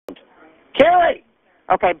Carrie!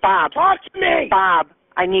 Okay, Bob. Talk to me! Bob,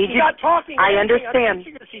 I need She's you. not talking. I understand.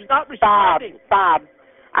 She's not responding. Bob,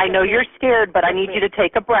 I know you're scared, but I need you to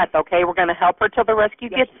take a breath, okay? We're going to help her till the rescue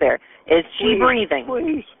gets there. Is she breathing?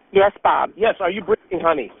 Please. Yes, Bob. Yes, are you breathing,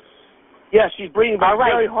 honey? Yes, she's breathing, but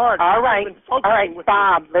very hard. All right,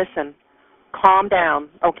 Bob, listen. Calm down,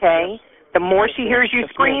 okay? The more she hears you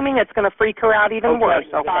screaming, it's going to freak her out even worse.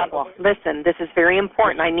 Okay? Bob, listen, this is very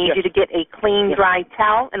important. I need you to get a clean, dry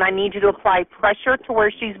towel, and I need you to apply pressure to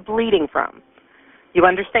where she's bleeding from. You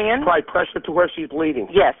understand? Apply pressure to where she's bleeding.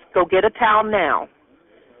 Yes, go get a towel now.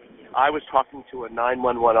 I was talking to a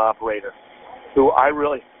 911 operator who I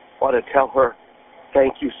really want to tell her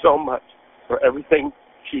thank you so much for everything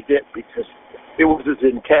she did, because it was as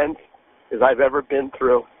intense as I've ever been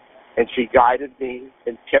through, and she guided me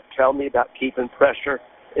and kept telling me about keeping pressure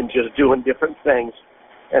and just doing different things,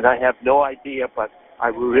 and I have no idea, but I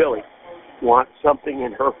really want something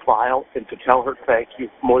in her file and to tell her thank you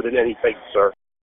more than anything, sir.